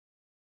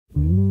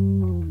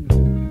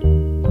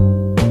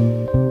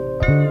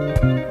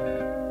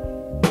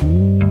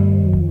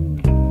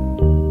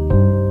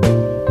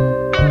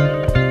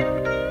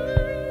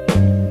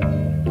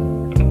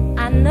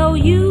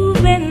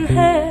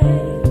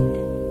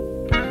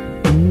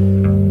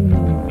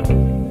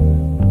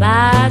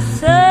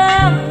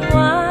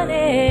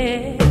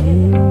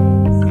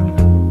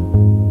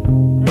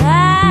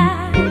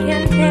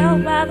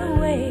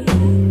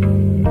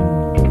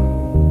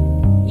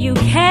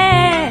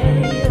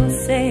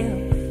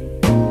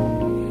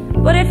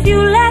if you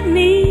let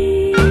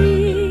me,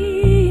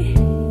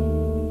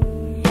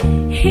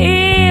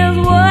 here's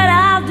what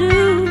I'll do.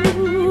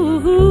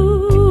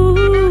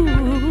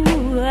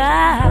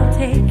 I'll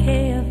take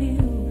care of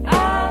you.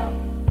 I'll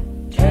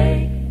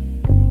take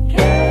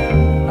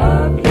care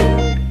of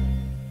you.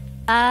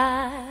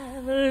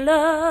 I've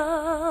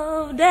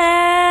loved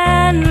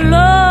and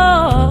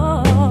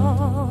lost,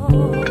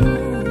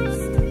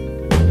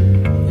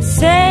 the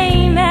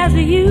same as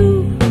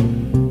you.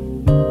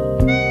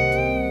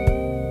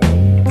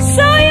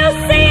 So you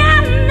see, I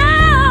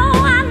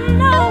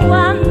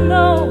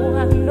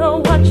know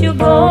what you're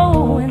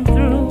going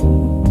through.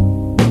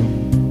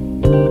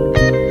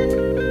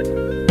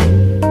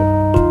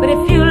 But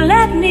if you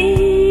let me,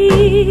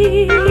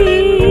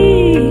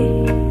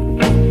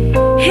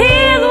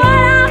 here's what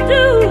I'll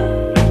do.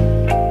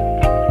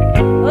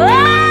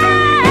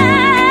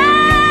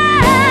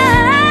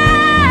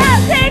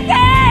 I'll take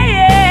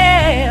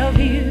care of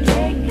you.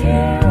 Take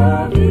care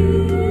of you.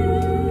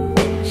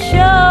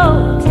 Sure,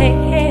 take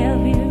care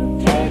of you.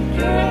 Take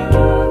care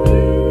of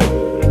you.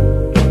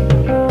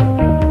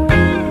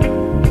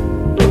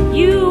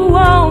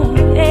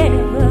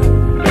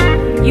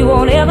 You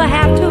won't ever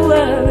have to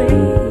worry.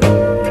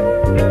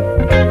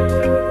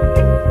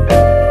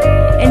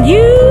 And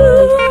you,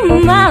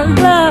 my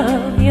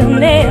love, you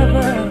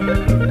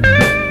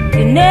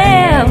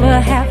never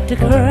have to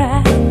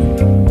cry.